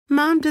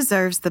Mom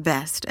deserves the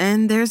best,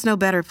 and there's no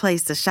better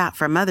place to shop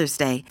for Mother's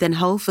Day than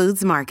Whole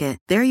Foods Market.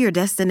 They're your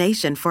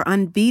destination for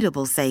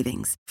unbeatable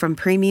savings, from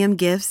premium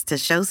gifts to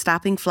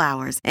show-stopping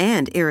flowers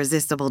and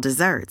irresistible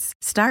desserts.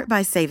 Start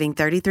by saving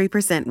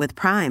 33% with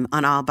Prime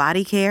on all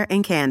body care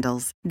and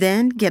candles.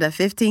 Then get a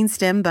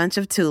 15-stem bunch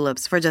of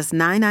tulips for just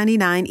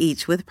 $9.99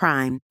 each with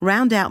Prime.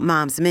 Round out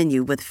Mom's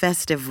menu with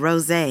festive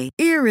rosé,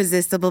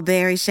 irresistible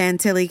berry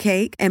chantilly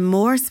cake, and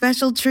more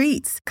special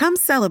treats. Come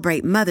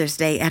celebrate Mother's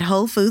Day at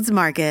Whole Foods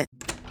Market.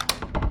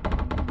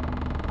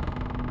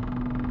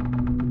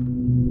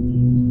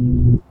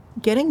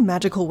 Getting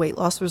magical weight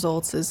loss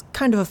results is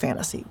kind of a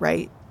fantasy,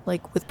 right?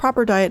 Like, with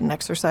proper diet and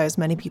exercise,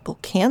 many people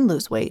can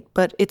lose weight,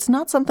 but it's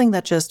not something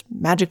that just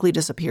magically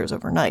disappears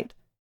overnight.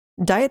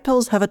 Diet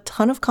pills have a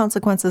ton of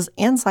consequences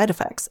and side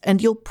effects,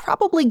 and you'll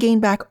probably gain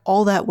back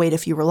all that weight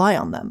if you rely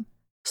on them.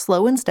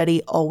 Slow and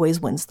steady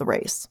always wins the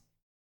race.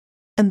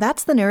 And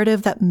that's the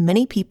narrative that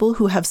many people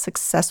who have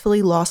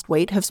successfully lost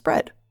weight have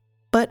spread.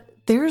 But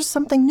there's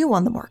something new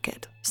on the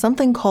market,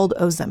 something called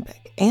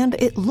Ozempic, and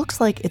it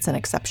looks like it's an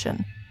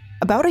exception.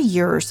 About a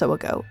year or so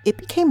ago, it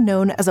became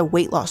known as a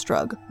weight loss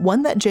drug,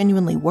 one that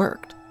genuinely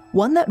worked,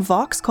 one that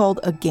Vox called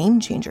a game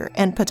changer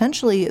and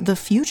potentially the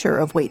future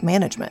of weight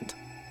management.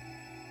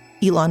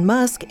 Elon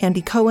Musk,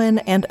 Andy Cohen,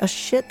 and a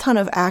shit ton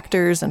of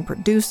actors and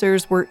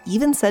producers were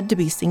even said to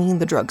be singing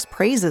the drug's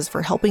praises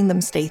for helping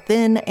them stay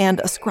thin and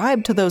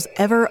ascribe to those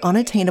ever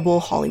unattainable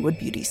Hollywood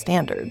beauty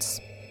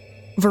standards.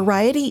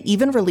 Variety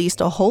even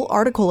released a whole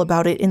article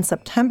about it in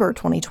September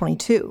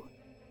 2022,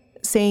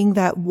 saying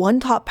that one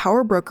top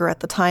power broker at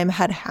the time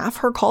had half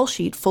her call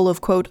sheet full of,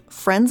 quote,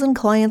 friends and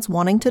clients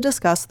wanting to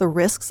discuss the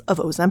risks of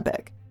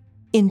Ozempic.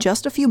 In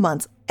just a few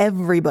months,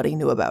 everybody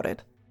knew about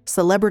it.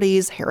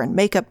 Celebrities, hair and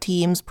makeup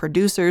teams,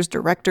 producers,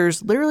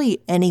 directors,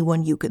 literally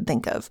anyone you could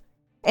think of.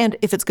 And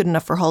if it's good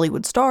enough for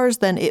Hollywood stars,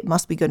 then it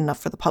must be good enough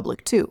for the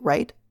public too,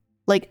 right?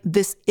 Like,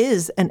 this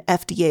is an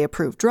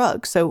FDA-approved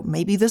drug, so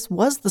maybe this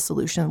was the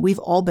solution we've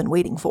all been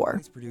waiting for.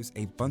 It's produce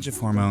a bunch of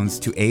hormones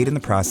to aid in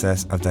the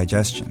process of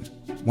digestion.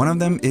 One of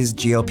them is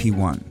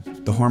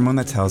GLP-1, the hormone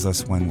that tells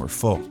us when we're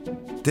full.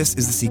 This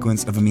is the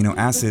sequence of amino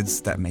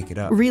acids that make it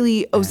up.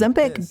 Really,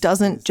 Ozempic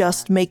doesn't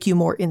just make you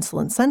more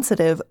insulin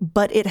sensitive,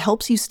 but it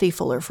helps you stay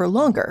fuller for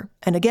longer.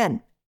 And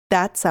again,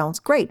 that sounds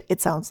great.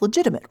 It sounds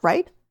legitimate,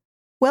 right?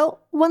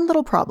 Well, one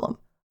little problem.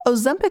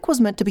 Ozempic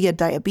was meant to be a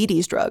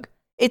diabetes drug.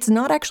 It's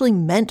not actually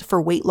meant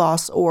for weight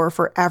loss or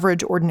for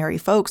average ordinary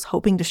folks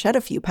hoping to shed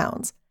a few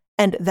pounds.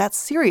 And that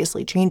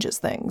seriously changes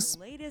things.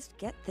 The latest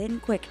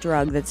get-thin-quick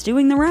drug that's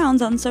doing the rounds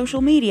on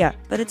social media,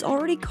 but it's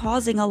already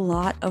causing a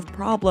lot of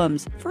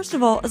problems. First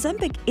of all,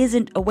 Ozempic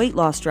isn't a weight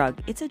loss drug.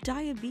 It's a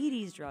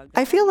diabetes drug.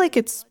 I feel like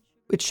it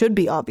should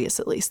be obvious,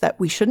 at least, that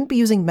we shouldn't be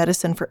using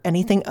medicine for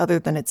anything other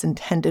than its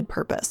intended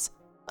purpose.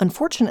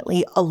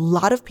 Unfortunately, a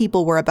lot of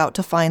people were about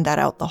to find that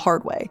out the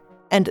hard way.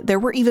 And there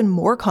were even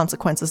more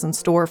consequences in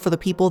store for the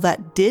people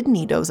that did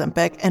need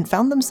Ozempic and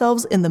found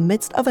themselves in the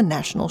midst of a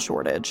national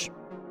shortage.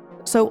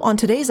 So on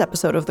today's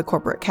episode of The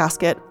Corporate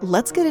Casket,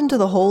 let's get into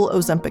the whole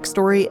Ozempic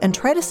story and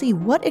try to see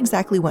what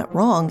exactly went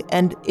wrong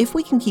and if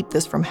we can keep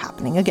this from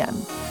happening again.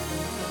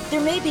 There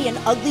may be an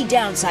ugly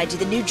downside to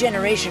the new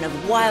generation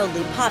of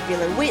wildly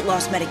popular weight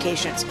loss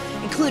medications,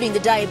 including the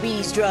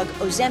diabetes drug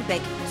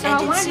Ozempic So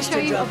I wanted to show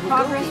you a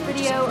progress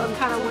video of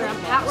kind of where I'm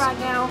at right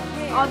now.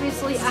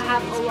 Obviously, I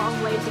have a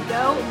long way to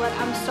go, but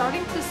I'm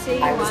starting to see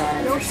I was like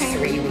on real it for changes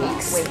 3 in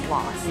weeks. weight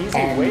loss.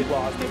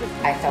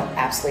 And I felt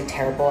absolutely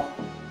terrible.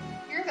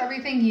 Here's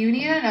everything you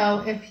need to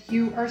know if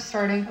you are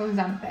starting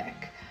Ozempic.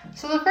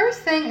 So the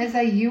first thing is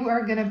that you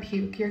are gonna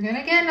puke. You're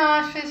gonna get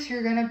nauseous,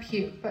 you're gonna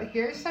puke. But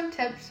here's some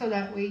tips so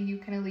that way you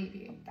can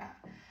alleviate that.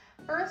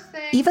 First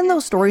thing, even though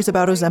stories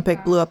about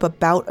Ozempic blew up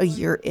about a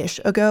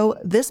year-ish ago,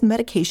 this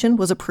medication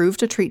was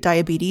approved to treat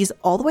diabetes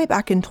all the way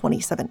back in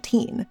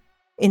 2017.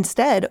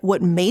 Instead,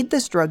 what made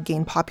this drug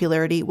gain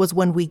popularity was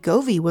when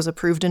Wegovy was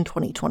approved in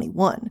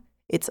 2021.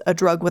 It's a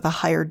drug with a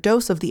higher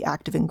dose of the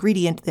active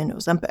ingredient than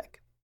Ozempic.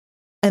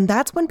 And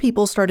that's when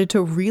people started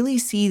to really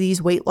see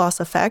these weight loss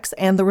effects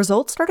and the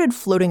results started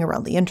floating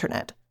around the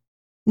internet.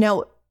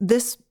 Now,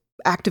 this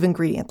active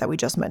ingredient that we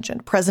just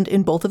mentioned, present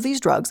in both of these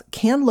drugs,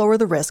 can lower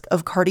the risk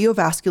of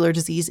cardiovascular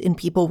disease in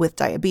people with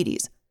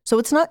diabetes. So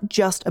it's not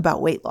just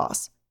about weight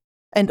loss.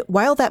 And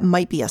while that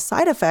might be a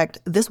side effect,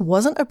 this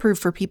wasn't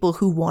approved for people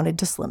who wanted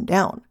to slim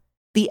down.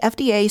 The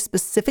FDA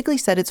specifically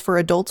said it's for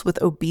adults with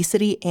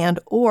obesity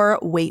and/or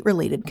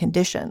weight-related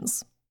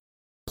conditions.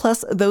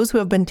 Plus, those who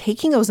have been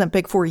taking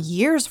Ozempic for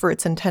years for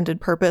its intended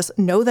purpose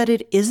know that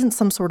it isn't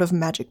some sort of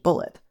magic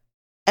bullet.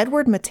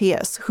 Edward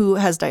Matthias, who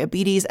has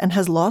diabetes and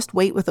has lost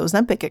weight with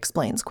Ozempic,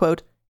 explains,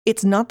 quote,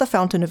 "It's not the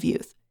fountain of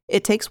youth.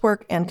 It takes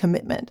work and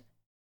commitment.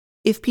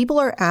 If people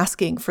are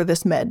asking for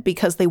this med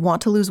because they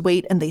want to lose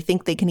weight and they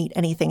think they can eat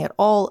anything at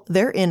all,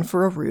 they're in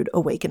for a rude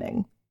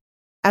awakening."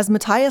 As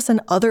Matthias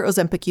and other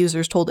Ozempic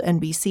users told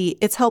NBC,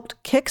 it's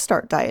helped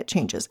kickstart diet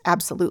changes,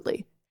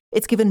 absolutely.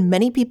 It's given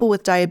many people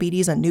with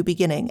diabetes a new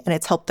beginning and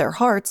it's helped their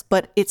hearts,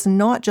 but it's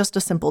not just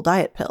a simple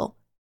diet pill.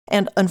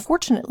 And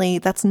unfortunately,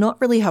 that's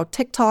not really how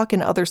TikTok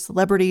and other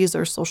celebrities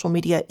or social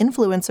media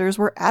influencers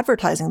were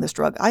advertising this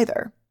drug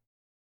either.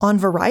 On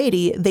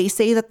Variety, they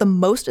say that the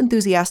most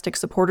enthusiastic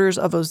supporters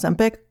of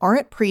Ozempic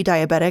aren't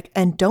pre-diabetic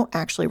and don't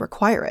actually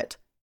require it.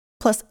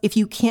 Plus, if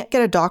you can't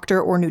get a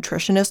doctor or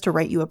nutritionist to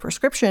write you a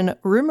prescription,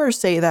 rumors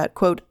say that,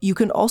 quote, you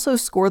can also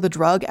score the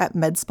drug at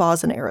med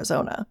spas in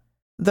Arizona.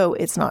 Though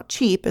it's not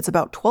cheap, it's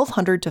about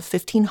 $1,200 to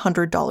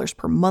 $1,500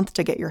 per month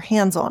to get your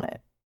hands on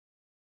it.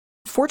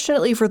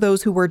 Fortunately for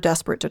those who were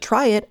desperate to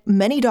try it,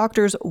 many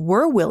doctors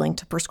were willing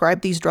to prescribe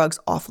these drugs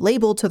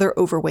off-label to their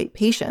overweight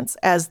patients,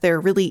 as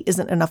there really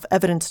isn't enough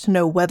evidence to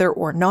know whether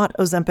or not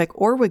Ozempic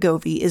or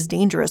Wegovy is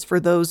dangerous for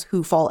those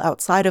who fall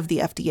outside of the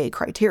FDA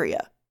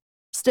criteria.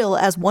 Still,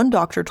 as one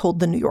doctor told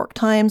the New York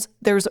Times,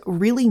 there's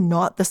really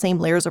not the same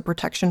layers of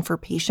protection for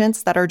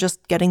patients that are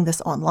just getting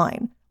this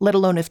online, let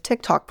alone if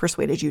TikTok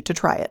persuaded you to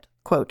try it.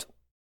 Quote,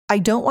 I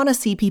don't want to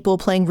see people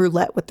playing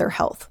roulette with their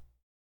health.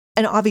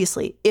 And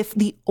obviously, if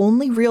the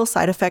only real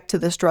side effect to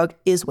this drug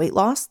is weight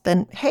loss,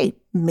 then hey,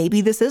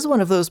 maybe this is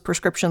one of those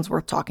prescriptions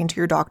worth talking to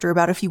your doctor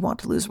about if you want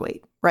to lose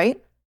weight,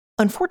 right?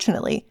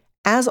 Unfortunately,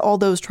 as all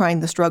those trying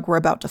this drug were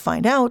about to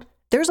find out,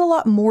 there's a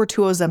lot more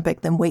to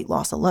Ozempic than weight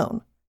loss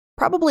alone.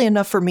 Probably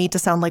enough for me to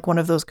sound like one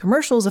of those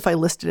commercials if I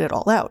listed it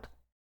all out.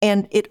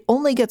 And it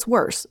only gets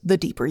worse the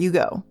deeper you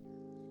go.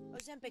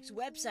 Ozempic's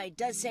website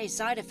does say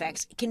side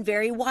effects can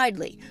vary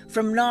widely,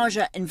 from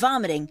nausea and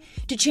vomiting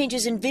to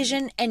changes in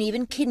vision and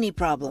even kidney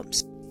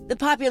problems. The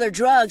popular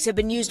drugs have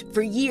been used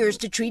for years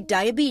to treat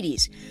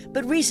diabetes,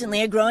 but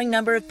recently a growing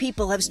number of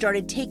people have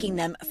started taking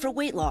them for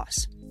weight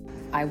loss.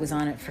 I was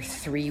on it for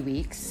 3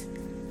 weeks,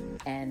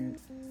 and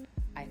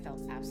I felt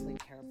absolutely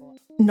terrible.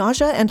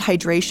 Nausea and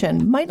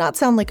hydration might not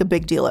sound like a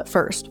big deal at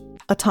first.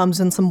 A Tums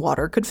and some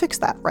water could fix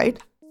that,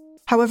 right?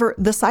 However,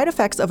 the side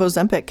effects of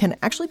Ozempic can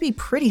actually be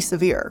pretty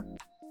severe.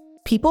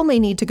 People may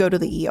need to go to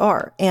the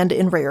ER, and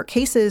in rare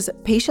cases,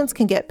 patients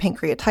can get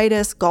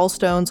pancreatitis,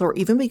 gallstones, or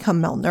even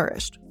become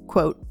malnourished.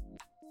 Quote,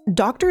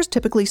 doctors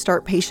typically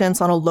start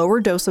patients on a lower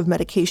dose of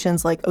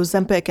medications like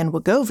Ozempic and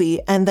Wegovy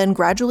and then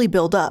gradually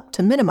build up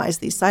to minimize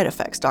these side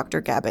effects, Dr.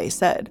 Gabe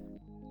said.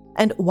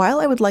 And while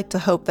I would like to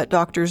hope that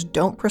doctors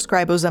don't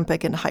prescribe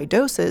Ozempic in high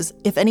doses,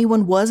 if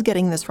anyone was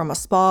getting this from a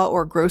spa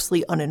or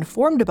grossly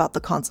uninformed about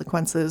the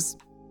consequences,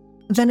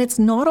 then it's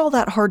not all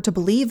that hard to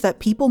believe that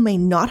people may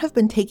not have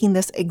been taking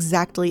this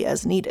exactly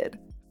as needed,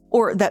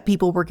 or that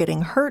people were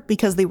getting hurt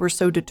because they were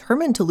so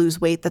determined to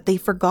lose weight that they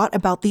forgot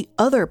about the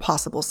other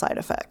possible side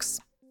effects.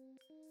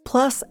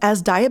 Plus,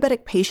 as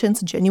diabetic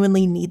patients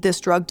genuinely need this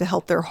drug to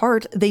help their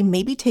heart, they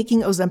may be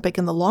taking Ozempic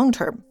in the long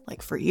term,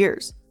 like for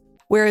years.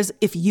 Whereas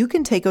if you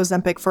can take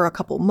Ozempic for a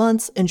couple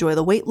months, enjoy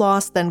the weight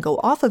loss, then go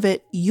off of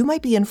it, you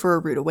might be in for a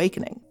rude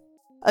awakening.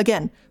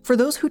 Again, for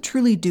those who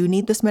truly do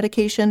need this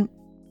medication,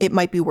 it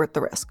might be worth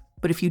the risk.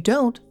 But if you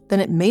don't,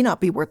 then it may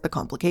not be worth the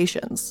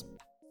complications.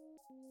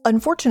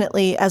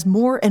 Unfortunately, as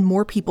more and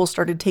more people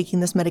started taking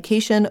this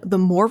medication, the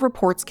more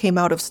reports came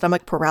out of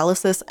stomach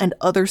paralysis and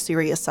other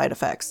serious side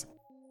effects.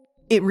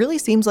 It really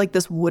seems like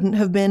this wouldn't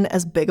have been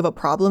as big of a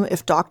problem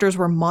if doctors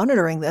were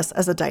monitoring this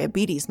as a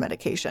diabetes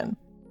medication.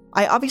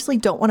 I obviously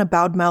don't want to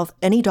badmouth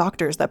any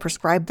doctors that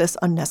prescribe this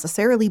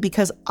unnecessarily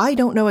because I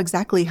don't know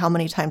exactly how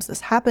many times this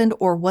happened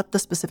or what the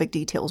specific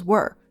details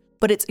were.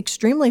 But it's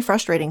extremely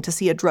frustrating to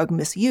see a drug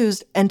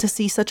misused and to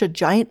see such a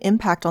giant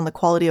impact on the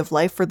quality of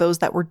life for those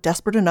that were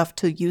desperate enough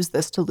to use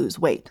this to lose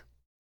weight.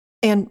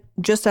 And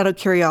just out of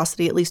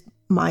curiosity, at least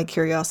my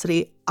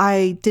curiosity,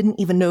 I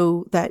didn't even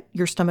know that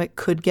your stomach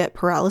could get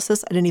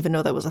paralysis. I didn't even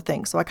know that was a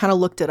thing. So I kind of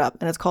looked it up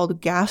and it's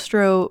called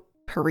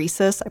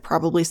gastroparesis. I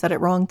probably said it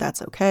wrong.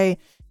 That's okay.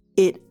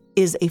 It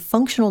is a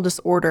functional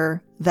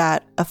disorder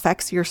that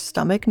affects your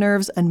stomach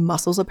nerves and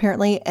muscles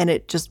apparently, and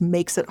it just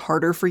makes it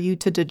harder for you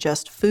to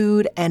digest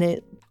food, and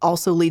it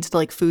also leads to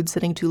like food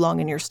sitting too long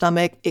in your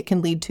stomach. It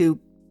can lead to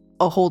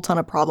a whole ton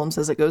of problems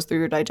as it goes through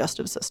your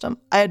digestive system.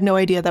 I had no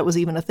idea that was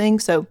even a thing,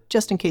 so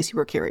just in case you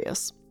were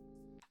curious.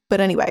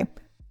 But anyway,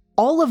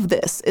 all of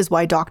this is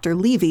why Dr.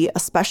 Levy, a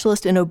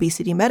specialist in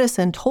obesity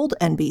medicine, told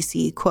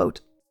NBC,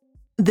 quote,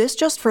 this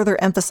just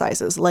further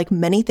emphasizes, like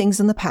many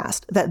things in the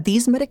past, that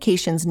these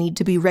medications need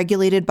to be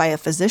regulated by a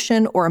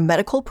physician or a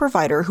medical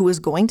provider who is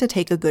going to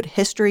take a good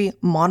history,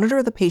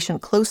 monitor the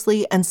patient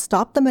closely, and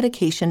stop the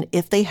medication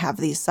if they have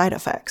these side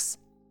effects.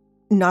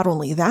 Not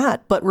only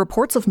that, but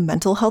reports of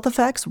mental health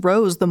effects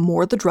rose the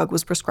more the drug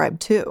was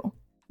prescribed too.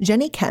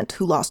 Jenny Kent,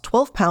 who lost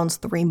 12 pounds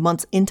 3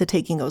 months into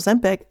taking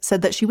Ozempic,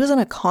 said that she was in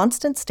a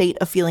constant state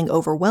of feeling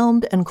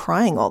overwhelmed and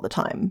crying all the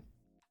time.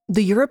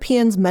 The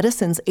European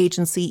Medicines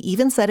Agency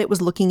even said it was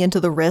looking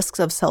into the risks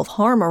of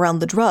self-harm around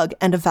the drug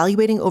and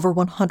evaluating over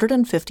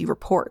 150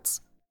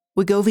 reports.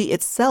 Wegovy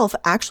itself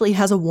actually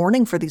has a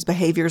warning for these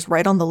behaviors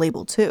right on the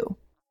label too.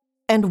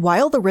 And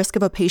while the risk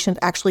of a patient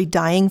actually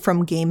dying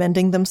from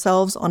game-ending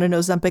themselves on an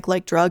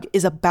Ozempic-like drug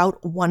is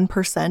about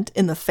 1%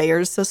 in the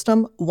FAERS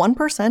system,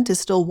 1%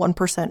 is still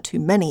 1% too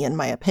many in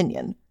my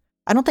opinion.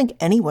 I don't think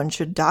anyone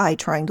should die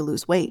trying to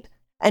lose weight.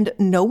 And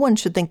no one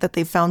should think that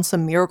they've found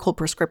some miracle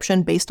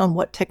prescription based on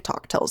what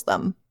TikTok tells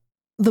them.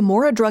 The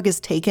more a drug is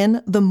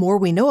taken, the more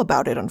we know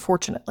about it,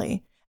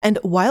 unfortunately. And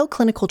while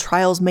clinical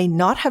trials may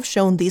not have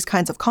shown these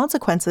kinds of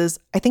consequences,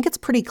 I think it's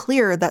pretty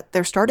clear that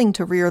they're starting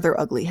to rear their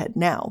ugly head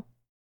now.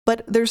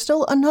 But there's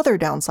still another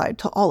downside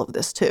to all of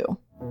this, too.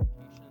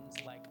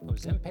 Like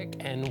Ozempic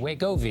and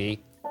Wegovy,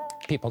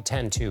 people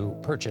tend to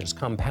purchase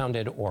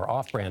compounded or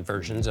off-brand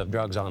versions of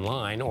drugs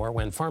online or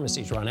when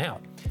pharmacies run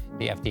out.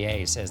 The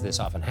FDA says this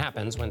often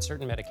happens when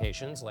certain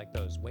medications, like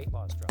those weight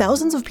loss drugs...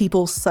 Thousands of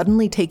people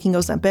suddenly taking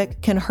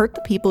Ozempic can hurt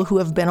the people who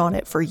have been on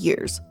it for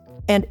years.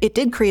 And it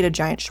did create a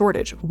giant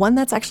shortage, one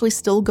that's actually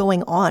still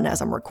going on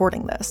as I'm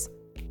recording this.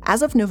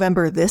 As of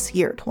November this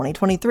year,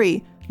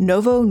 2023,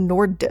 Novo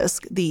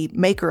Nordisk, the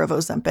maker of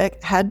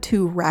Ozempic, had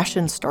to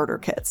ration starter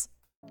kits.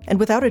 And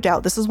without a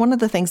doubt, this is one of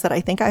the things that I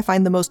think I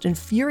find the most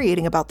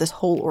infuriating about this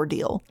whole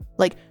ordeal.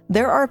 Like,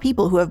 there are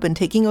people who have been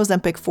taking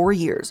Ozempic for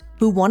years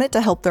who want it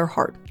to help their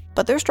heart,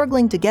 but they're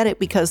struggling to get it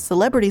because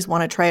celebrities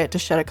want to try it to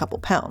shed a couple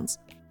pounds.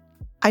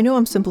 I know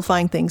I'm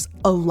simplifying things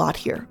a lot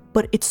here,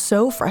 but it's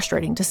so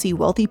frustrating to see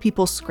wealthy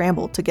people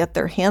scramble to get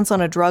their hands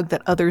on a drug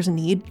that others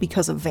need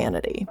because of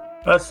vanity.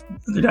 Us,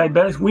 the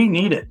diabetics, we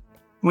need it.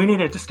 We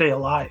need it to stay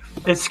alive.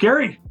 It's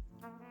scary.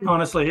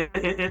 Honestly,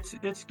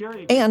 it's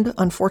scary. And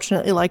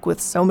unfortunately, like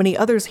with so many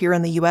others here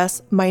in the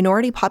US,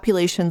 minority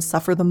populations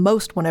suffer the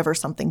most whenever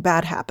something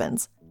bad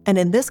happens. And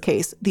in this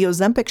case, the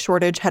Ozempic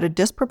shortage had a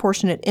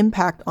disproportionate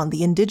impact on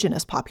the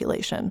indigenous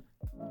population.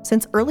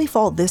 Since early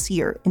fall this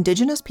year,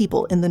 Indigenous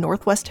people in the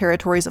Northwest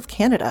Territories of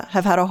Canada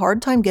have had a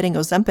hard time getting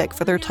Ozempic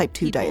for their type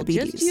 2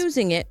 diabetes. Just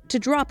using it to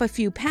drop a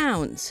few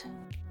pounds.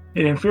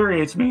 It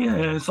infuriates me.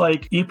 It's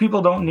like, you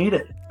people don't need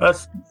it.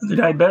 Us, the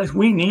diabetics,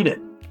 we need it.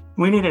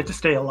 We need it to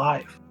stay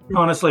alive.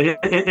 Honestly,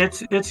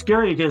 it's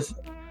scary because,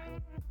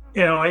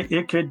 you know,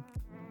 it could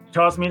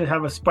cause me to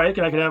have a spike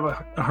and I could have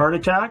a heart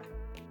attack.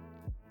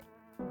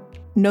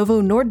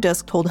 Novo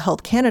Nordisk told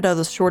Health Canada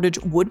the shortage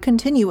would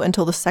continue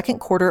until the second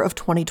quarter of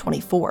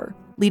 2024,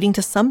 leading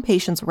to some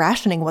patients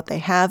rationing what they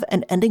have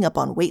and ending up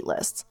on wait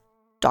lists.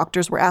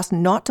 Doctors were asked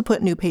not to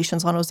put new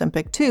patients on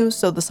Ozempic too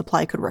so the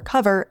supply could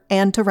recover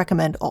and to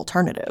recommend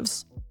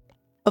alternatives.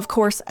 Of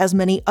course, as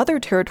many other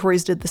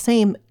territories did the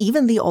same,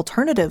 even the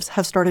alternatives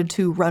have started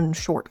to run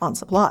short on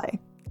supply.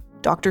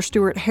 Dr.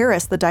 Stuart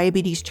Harris, the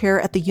diabetes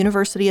chair at the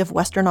University of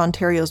Western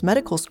Ontario's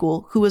medical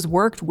school, who has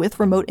worked with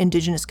remote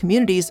Indigenous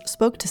communities,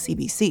 spoke to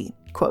CBC.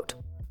 Quote,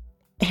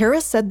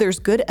 Harris said there's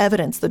good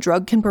evidence the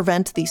drug can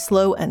prevent the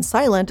slow and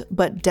silent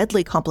but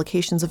deadly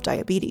complications of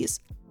diabetes.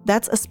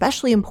 That's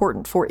especially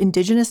important for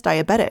Indigenous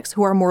diabetics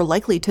who are more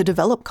likely to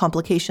develop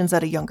complications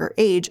at a younger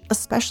age,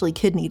 especially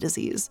kidney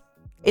disease.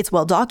 It's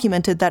well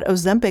documented that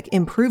Ozempic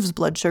improves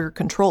blood sugar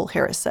control,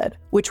 Harris said,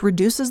 which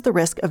reduces the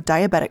risk of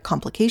diabetic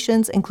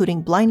complications,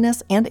 including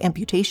blindness and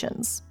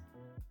amputations.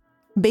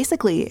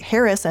 Basically,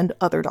 Harris and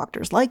other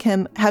doctors like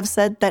him have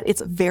said that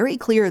it's very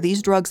clear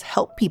these drugs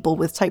help people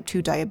with type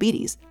 2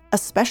 diabetes,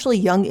 especially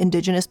young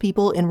Indigenous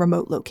people in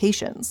remote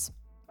locations.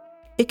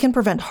 It can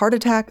prevent heart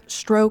attack,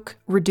 stroke,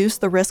 reduce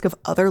the risk of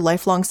other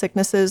lifelong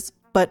sicknesses,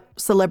 but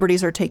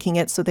celebrities are taking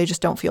it so they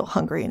just don't feel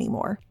hungry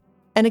anymore.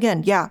 And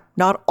again, yeah,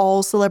 not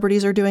all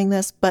celebrities are doing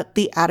this, but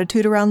the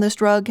attitude around this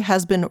drug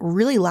has been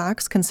really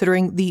lax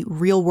considering the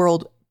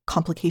real-world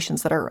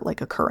complications that are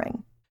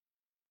occurring.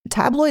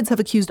 Tabloids have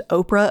accused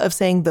Oprah of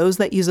saying those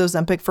that use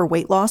Ozempic for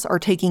weight loss are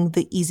taking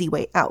the easy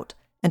way out.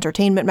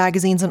 Entertainment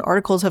magazines and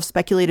articles have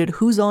speculated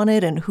who's on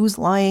it and who's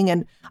lying,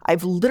 and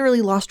I've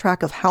literally lost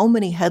track of how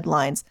many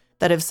headlines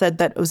that have said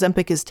that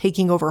Ozempic is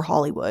taking over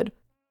Hollywood.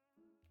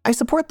 I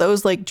support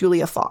those like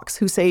Julia Fox,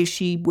 who say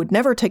she would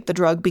never take the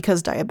drug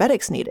because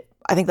diabetics need it.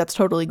 I think that's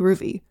totally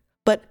groovy.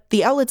 But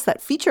the outlets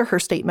that feature her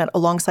statement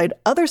alongside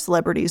other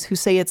celebrities who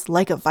say it's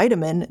like a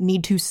vitamin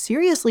need to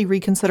seriously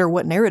reconsider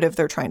what narrative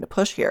they're trying to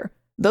push here.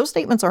 Those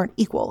statements aren't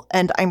equal,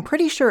 and I'm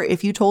pretty sure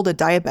if you told a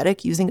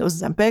diabetic using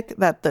Ozempic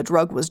that the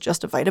drug was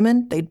just a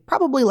vitamin, they'd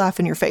probably laugh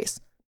in your face.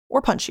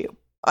 Or punch you.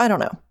 I don't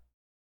know.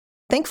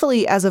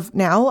 Thankfully, as of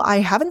now,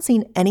 I haven't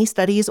seen any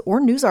studies or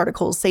news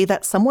articles say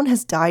that someone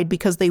has died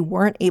because they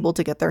weren't able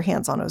to get their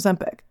hands on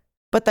Ozempic.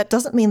 But that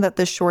doesn't mean that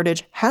this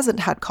shortage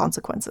hasn't had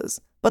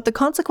consequences. But the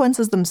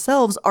consequences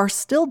themselves are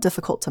still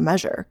difficult to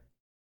measure.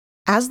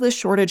 As this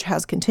shortage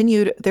has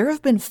continued, there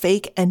have been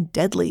fake and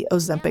deadly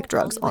Ozempic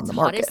drugs on the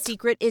market. The hottest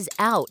secret is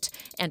out,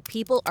 and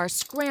people are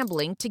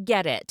scrambling to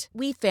get it.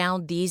 We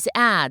found these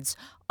ads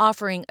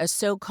offering a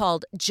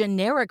so-called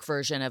generic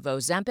version of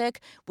Ozempic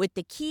with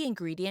the key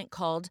ingredient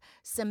called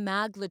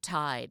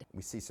semaglutide.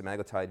 We see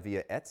semaglutide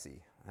via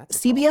Etsy.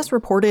 CBS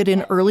reported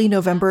in early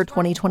November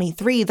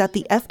 2023 that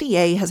the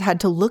FDA has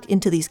had to look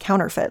into these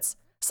counterfeits,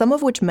 some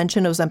of which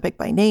mention Ozempic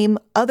by name,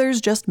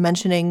 others just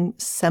mentioning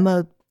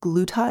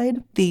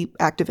semaglutide, the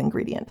active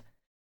ingredient.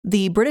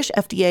 The British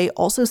FDA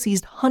also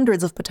seized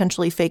hundreds of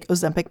potentially fake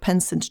Ozempic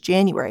pens since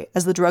January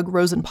as the drug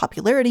rose in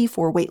popularity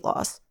for weight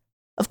loss.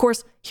 Of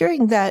course,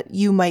 hearing that,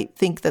 you might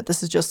think that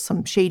this is just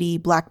some shady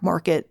black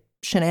market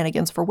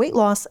shenanigans for weight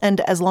loss, and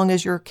as long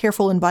as you're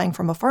careful in buying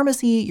from a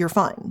pharmacy, you're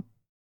fine.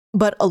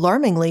 But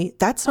alarmingly,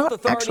 that's not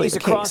actually Authorities the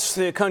case. across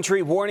the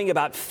country warning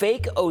about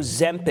fake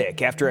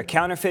Ozempic after a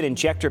counterfeit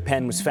injector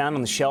pen was found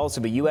on the shelves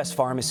of a U.S.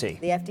 pharmacy.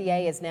 The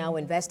FDA is now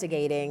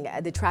investigating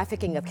the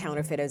trafficking of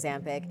counterfeit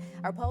Ozempic.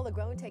 Our Paul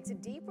Legrone takes a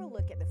deeper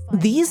look at the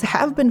These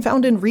have been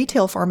found in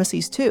retail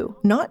pharmacies too,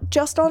 not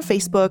just on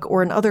Facebook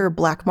or in other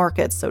black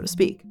markets, so to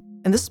speak.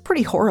 And this is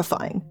pretty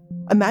horrifying.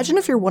 Imagine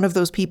if you're one of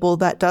those people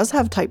that does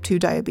have type 2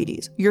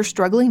 diabetes. You're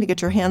struggling to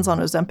get your hands on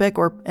Ozempic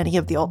or any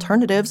of the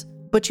alternatives,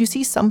 but you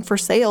see some for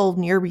sale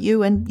near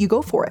you and you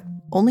go for it,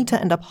 only to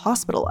end up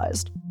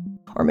hospitalized.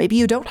 Or maybe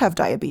you don't have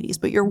diabetes,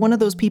 but you're one of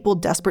those people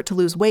desperate to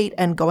lose weight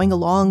and going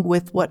along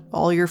with what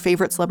all your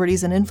favorite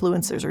celebrities and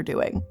influencers are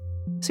doing.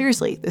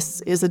 Seriously,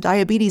 this is a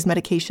diabetes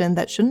medication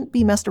that shouldn't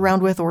be messed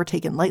around with or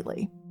taken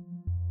lightly.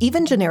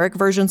 Even generic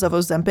versions of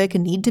Ozempic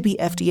need to be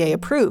FDA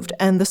approved,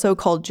 and the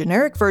so-called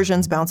generic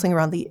versions bouncing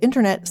around the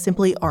internet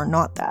simply are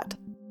not that.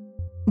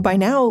 By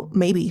now,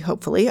 maybe,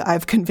 hopefully,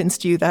 I've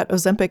convinced you that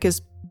Ozempic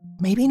is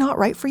maybe not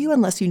right for you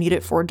unless you need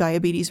it for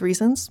diabetes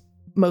reasons.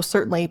 Most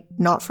certainly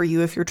not for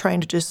you if you're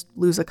trying to just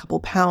lose a couple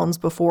pounds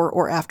before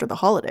or after the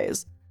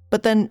holidays.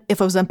 But then, if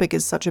Ozempic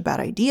is such a bad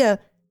idea,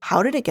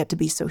 how did it get to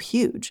be so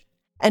huge?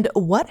 And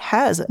what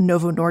has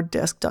Novo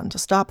Nordisk done to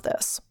stop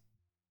this?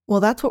 Well,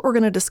 that's what we're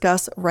going to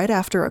discuss right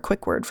after a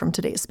quick word from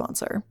today's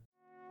sponsor.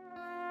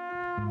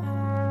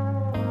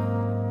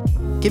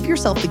 Give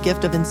yourself the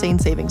gift of insane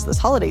savings this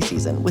holiday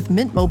season with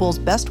Mint Mobile's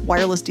best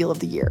wireless deal of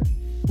the year.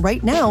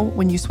 Right now,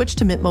 when you switch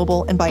to Mint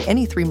Mobile and buy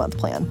any 3-month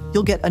plan,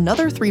 you'll get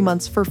another 3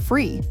 months for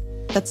free.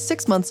 That's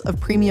 6 months of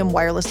premium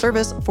wireless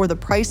service for the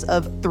price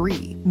of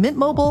 3. Mint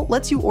Mobile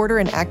lets you order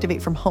and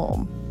activate from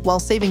home, while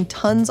saving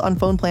tons on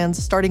phone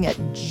plans starting at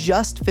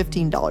just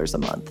 $15 a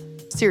month.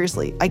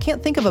 Seriously, I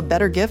can't think of a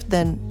better gift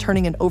than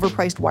turning an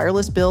overpriced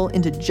wireless bill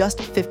into just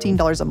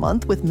 $15 a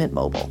month with Mint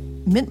Mobile.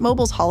 Mint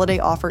Mobile's holiday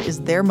offer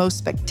is their most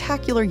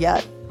spectacular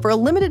yet. For a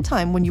limited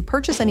time, when you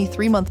purchase any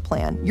 3-month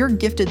plan, you're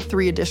gifted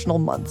 3 additional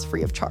months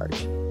free of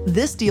charge.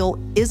 This deal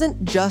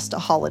isn't just a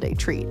holiday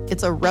treat,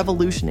 it's a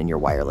revolution in your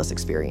wireless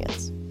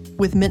experience.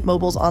 With Mint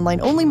Mobile's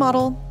online-only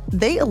model,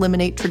 they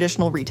eliminate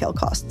traditional retail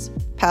costs,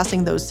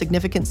 passing those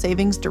significant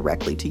savings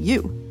directly to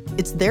you.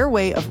 It's their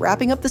way of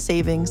wrapping up the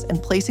savings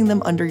and placing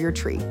them under your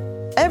tree.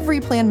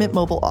 Every plan Mint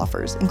Mobile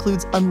offers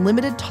includes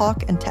unlimited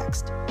talk and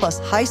text, plus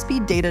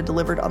high-speed data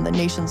delivered on the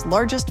nation's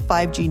largest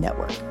 5G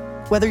network.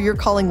 Whether you're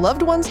calling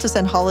loved ones to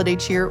send holiday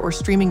cheer or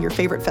streaming your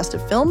favorite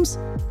festive films,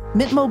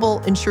 Mint Mobile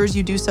ensures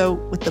you do so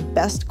with the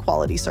best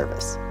quality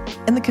service.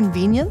 And the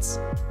convenience?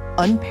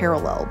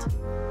 Unparalleled.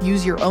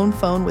 Use your own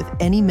phone with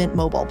any Mint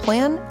Mobile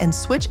plan and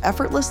switch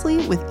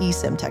effortlessly with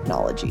eSIM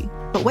technology.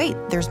 But wait,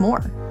 there's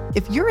more.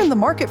 If you're in the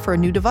market for a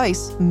new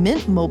device,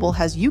 Mint Mobile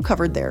has you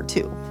covered there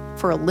too.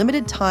 For a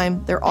limited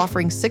time, they're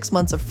offering 6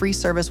 months of free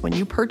service when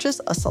you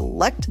purchase a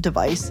select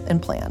device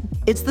and plan.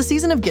 It's the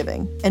season of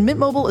giving, and Mint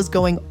Mobile is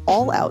going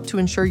all out to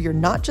ensure you're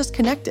not just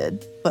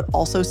connected, but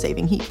also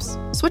saving heaps.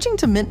 Switching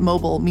to Mint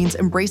Mobile means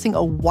embracing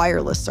a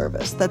wireless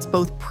service that's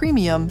both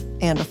premium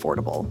and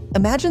affordable.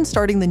 Imagine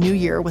starting the new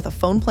year with a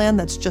phone plan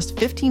that's just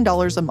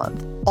 $15 a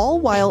month,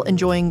 all while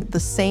enjoying the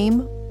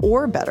same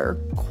or better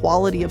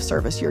quality of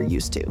service you're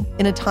used to.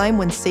 In a time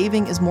when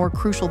saving is more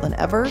crucial than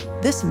ever,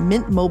 this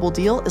Mint Mobile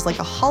deal is like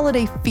a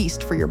holiday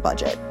feast for your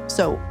budget.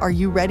 So, are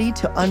you ready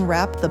to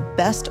unwrap the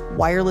best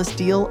wireless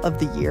deal of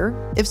the year?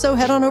 If so,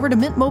 head on over to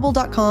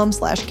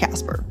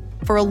mintmobile.com/Casper.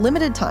 For a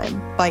limited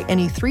time, buy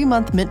any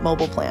 3-month Mint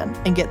Mobile plan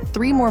and get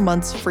 3 more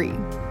months free.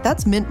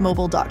 That's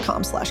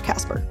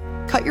mintmobile.com/Casper.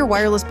 Cut your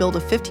wireless bill to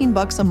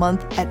 $15 a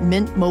month at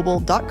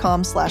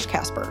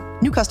mintmobile.com/Casper.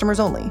 New customers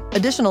only.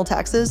 Additional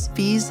taxes,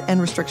 fees, and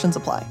restrictions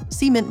apply.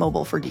 See Mint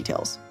Mobile for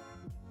details.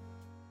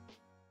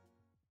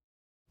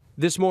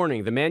 This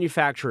morning, the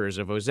manufacturers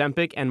of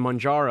Ozempic and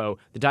Mounjaro,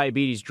 the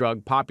diabetes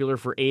drug popular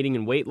for aiding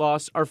in weight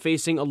loss, are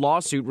facing a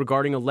lawsuit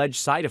regarding alleged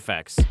side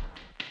effects.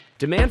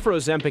 Demand for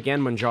Ozempic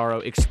and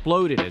Mounjaro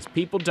exploded as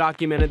people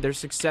documented their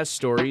success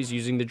stories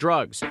using the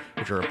drugs,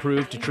 which are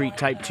approved to treat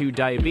type 2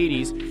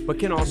 diabetes, but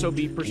can also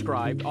be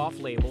prescribed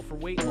off-label for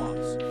weight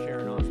loss.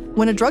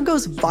 When a drug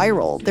goes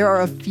viral, there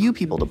are a few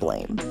people to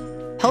blame.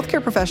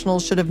 Healthcare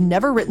professionals should have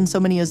never written so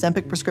many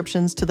Ozempic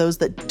prescriptions to those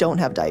that don't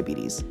have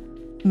diabetes.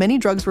 Many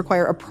drugs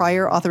require a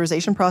prior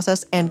authorization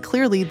process, and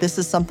clearly this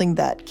is something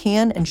that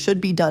can and should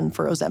be done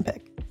for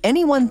Ozempic.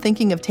 Anyone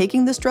thinking of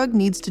taking this drug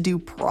needs to do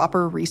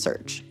proper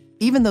research,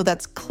 even though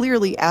that's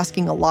clearly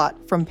asking a lot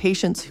from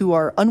patients who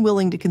are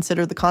unwilling to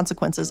consider the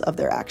consequences of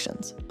their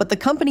actions. But the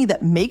company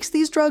that makes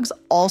these drugs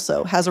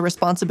also has a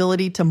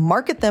responsibility to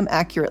market them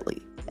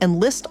accurately and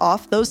list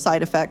off those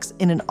side effects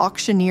in an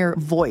auctioneer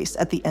voice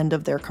at the end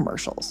of their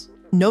commercials.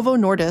 Novo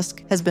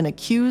Nordisk has been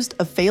accused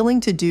of failing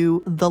to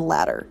do the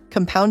latter,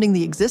 compounding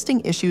the existing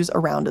issues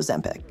around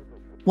Ozempic.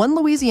 One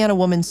Louisiana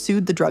woman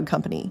sued the drug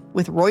company,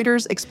 with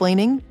Reuters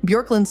explaining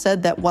Bjorklund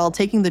said that while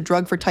taking the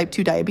drug for type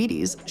 2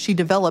 diabetes, she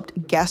developed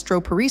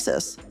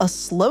gastroparesis, a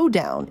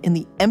slowdown in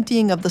the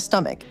emptying of the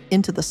stomach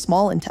into the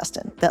small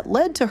intestine that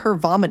led to her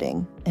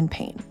vomiting and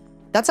pain.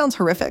 That sounds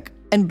horrific,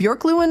 And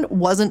Björklund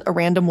wasn't a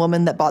random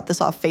woman that bought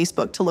this off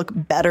Facebook to look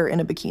better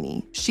in a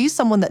bikini. She's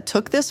someone that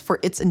took this for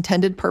its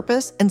intended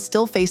purpose and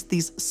still faced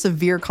these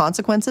severe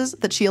consequences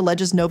that she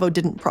alleges Novo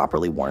didn't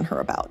properly warn her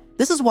about.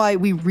 This is why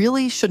we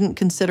really shouldn't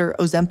consider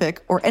Ozempic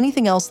or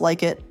anything else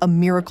like it a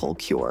miracle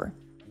cure.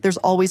 There's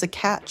always a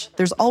catch.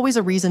 There's always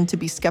a reason to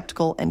be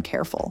skeptical and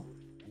careful.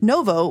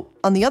 Novo,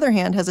 on the other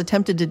hand, has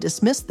attempted to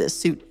dismiss this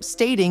suit,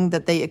 stating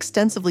that they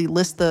extensively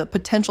list the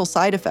potential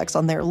side effects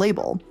on their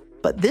label.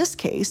 But this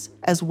case,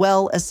 as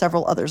well as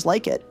several others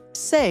like it,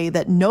 say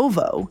that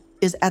Novo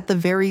is at the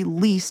very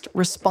least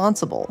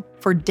responsible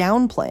for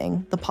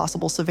downplaying the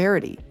possible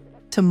severity.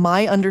 To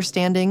my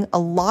understanding, a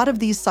lot of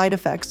these side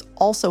effects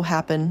also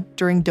happen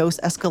during dose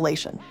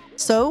escalation.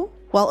 So,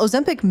 while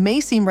Ozempic may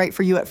seem right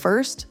for you at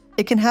first,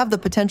 it can have the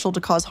potential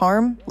to cause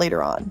harm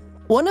later on.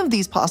 One of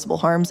these possible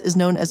harms is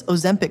known as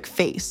Ozempic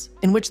face,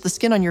 in which the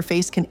skin on your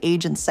face can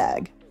age and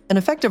sag, an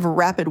effect of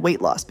rapid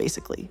weight loss,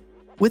 basically.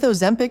 With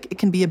Ozempic, it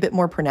can be a bit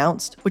more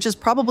pronounced, which is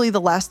probably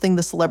the last thing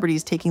the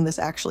celebrities taking this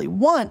actually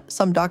want.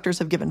 Some doctors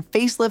have given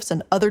facelifts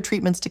and other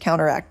treatments to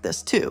counteract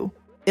this too.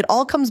 It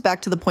all comes back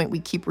to the point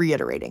we keep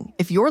reiterating.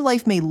 If your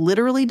life may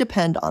literally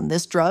depend on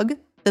this drug,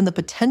 then the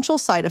potential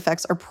side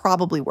effects are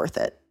probably worth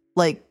it.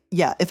 Like,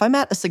 yeah, if I'm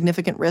at a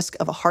significant risk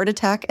of a heart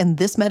attack and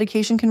this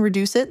medication can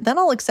reduce it, then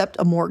I'll accept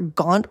a more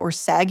gaunt or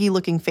saggy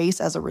looking face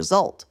as a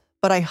result.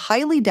 But I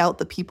highly doubt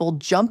the people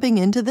jumping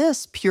into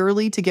this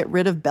purely to get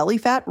rid of belly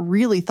fat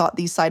really thought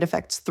these side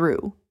effects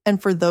through.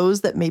 And for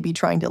those that may be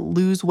trying to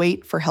lose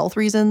weight for health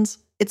reasons,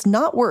 it's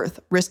not worth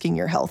risking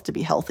your health to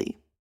be healthy.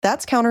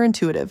 That's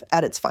counterintuitive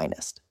at its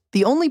finest.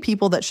 The only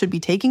people that should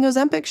be taking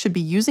Ozempic should be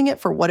using it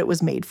for what it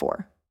was made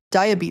for: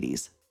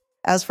 diabetes.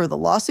 As for the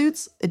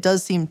lawsuits, it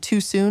does seem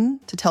too soon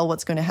to tell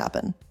what's going to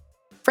happen.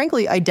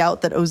 Frankly, I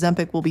doubt that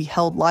Ozempic will be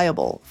held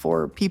liable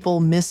for people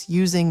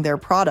misusing their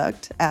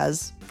product,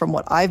 as, from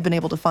what I've been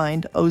able to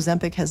find,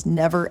 Ozempic has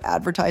never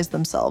advertised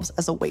themselves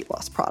as a weight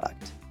loss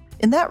product.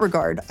 In that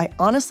regard, I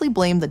honestly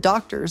blame the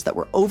doctors that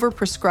were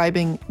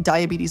overprescribing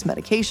diabetes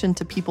medication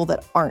to people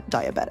that aren't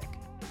diabetic.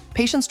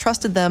 Patients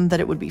trusted them that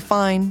it would be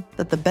fine,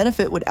 that the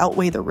benefit would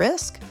outweigh the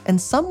risk, and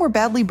some were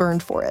badly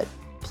burned for it.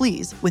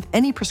 Please, with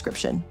any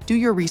prescription, do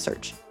your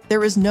research.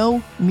 There is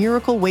no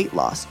miracle weight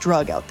loss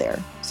drug out there,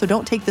 so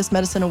don't take this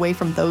medicine away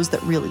from those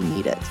that really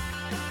need it.